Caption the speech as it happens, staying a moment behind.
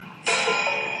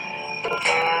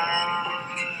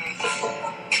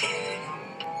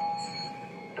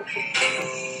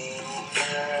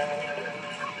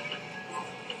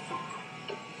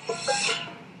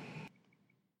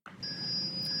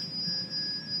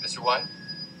Mr. White?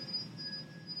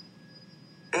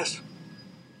 Yes.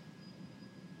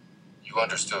 You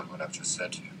understood what I've just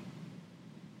said to you.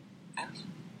 Yes.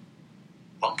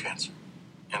 Lung cancer.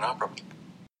 Inoperable.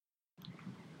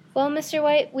 Well, Mr.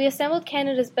 White, we assembled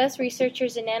Canada's best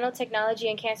researchers in nanotechnology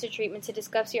and cancer treatment to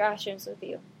discuss your options with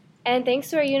you. And thanks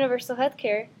to our universal health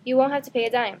care, you won't have to pay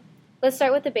a dime. Let's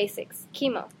start with the basics.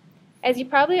 Chemo. As you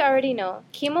probably already know,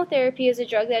 chemotherapy is a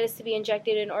drug that is to be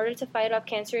injected in order to fight off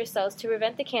cancerous cells to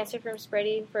prevent the cancer from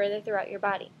spreading further throughout your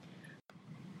body.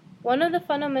 One of the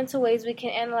fundamental ways we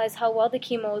can analyze how well the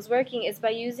chemo is working is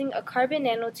by using a carbon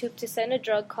nanotube to send a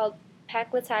drug called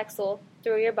paclitaxel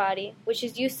through your body, which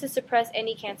is used to suppress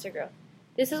any cancer growth.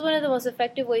 This is one of the most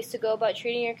effective ways to go about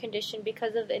treating your condition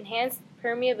because of the enhanced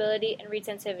permeability and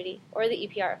retentivity, or the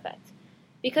EPR effect.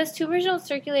 Because tumors don't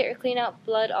circulate or clean out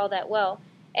blood all that well,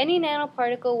 any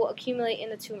nanoparticle will accumulate in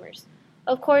the tumors.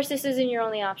 Of course, this isn't your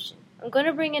only option. I'm going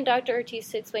to bring in Dr. Ortiz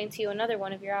to explain to you another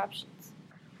one of your options.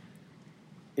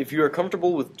 If you are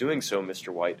comfortable with doing so, Mr.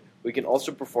 White, we can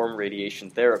also perform radiation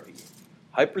therapy.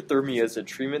 Hyperthermia is a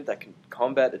treatment that can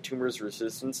combat a tumor's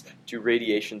resistance to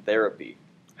radiation therapy.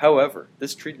 However,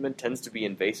 this treatment tends to be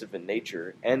invasive in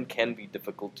nature and can be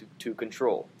difficult to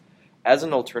control. As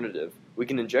an alternative, we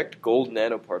can inject gold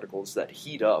nanoparticles that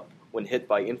heat up when hit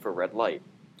by infrared light.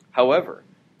 However,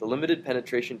 the limited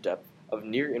penetration depth of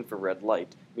near-infrared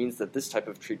light means that this type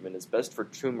of treatment is best for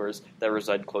tumors that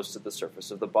reside close to the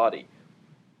surface of the body.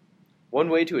 One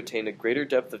way to attain a greater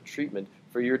depth of treatment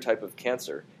for your type of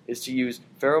cancer is to use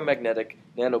ferromagnetic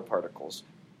nanoparticles.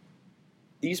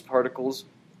 These particles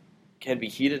can be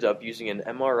heated up using an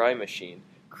MRI machine,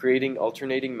 creating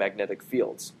alternating magnetic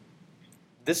fields.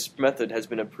 This method has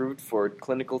been approved for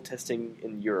clinical testing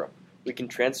in Europe. We can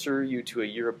transfer you to a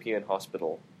European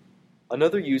hospital.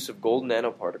 Another use of gold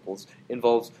nanoparticles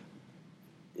involves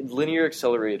linear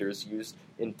accelerators used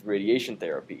in radiation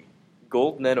therapy.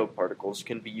 Gold nanoparticles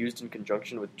can be used in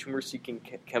conjunction with tumor-seeking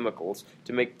chemicals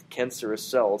to make cancerous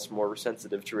cells more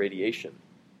sensitive to radiation.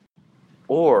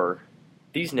 Or,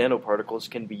 these nanoparticles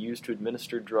can be used to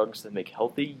administer drugs that make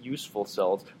healthy, useful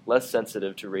cells less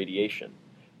sensitive to radiation.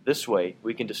 This way,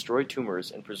 we can destroy tumors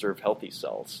and preserve healthy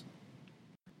cells.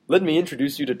 Let me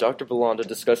introduce you to Dr. Balan to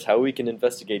discuss how we can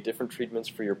investigate different treatments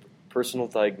for your personal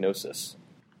diagnosis.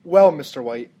 Well, Mr.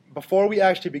 White, before we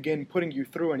actually begin putting you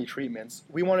through any treatments,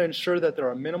 we want to ensure that there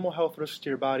are minimal health risks to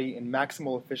your body and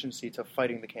maximal efficiency to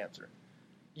fighting the cancer.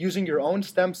 Using your own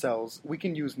stem cells, we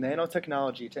can use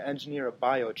nanotechnology to engineer a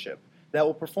biochip that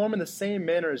will perform in the same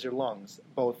manner as your lungs,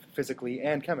 both physically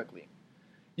and chemically.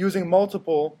 Using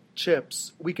multiple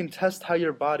chips, we can test how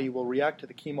your body will react to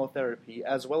the chemotherapy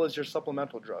as well as your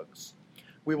supplemental drugs.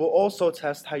 We will also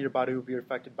test how your body will be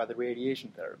affected by the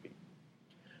radiation therapy.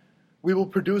 We will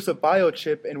produce a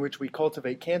biochip in which we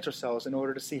cultivate cancer cells in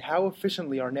order to see how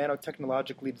efficiently our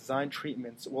nanotechnologically designed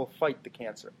treatments will fight the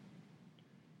cancer.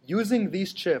 Using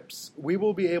these chips, we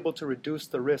will be able to reduce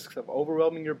the risks of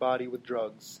overwhelming your body with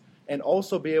drugs and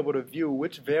also be able to view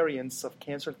which variants of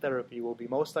cancer therapy will be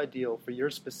most ideal for your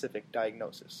specific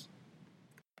diagnosis.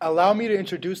 Allow me to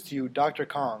introduce to you Dr.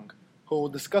 Kong, who will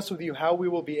discuss with you how we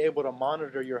will be able to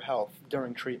monitor your health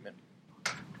during treatment.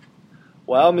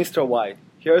 Well, Mr. White,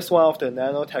 here's one of the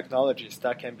nanotechnologies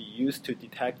that can be used to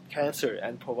detect cancer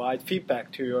and provide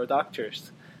feedback to your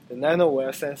doctors, the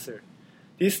nanoware sensor.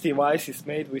 This device is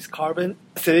made with carbon,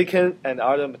 silicon, and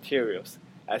other materials.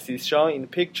 As is shown in the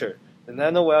picture, the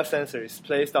nanoware sensor is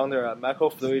placed under a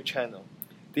microfluid channel.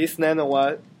 These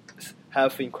nanowires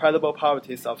have incredible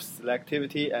properties of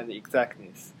selectivity and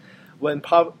exactness. When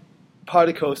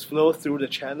particles flow through the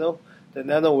channel, the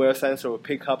nanoware sensor will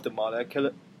pick up the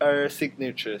molecular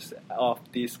signatures of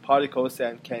these particles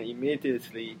and can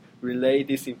immediately relay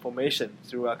this information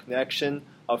through a connection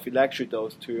of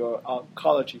electrodes to your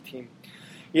oncology team.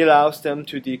 It allows them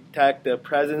to detect the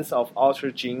presence of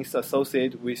altered genes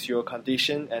associated with your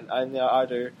condition and any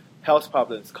other health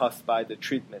problems caused by the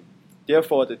treatment.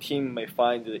 Therefore, the team may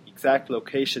find the exact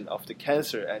location of the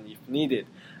cancer and, if needed,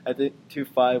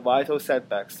 identify vital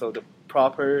setbacks so the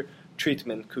proper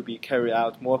treatment could be carried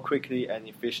out more quickly and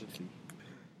efficiently.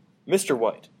 Mr.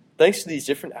 White, thanks to these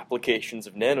different applications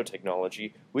of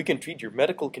nanotechnology, we can treat your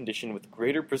medical condition with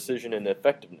greater precision and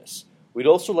effectiveness. We'd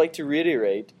also like to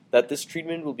reiterate that this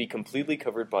treatment will be completely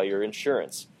covered by your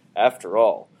insurance. After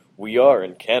all, we are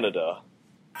in Canada.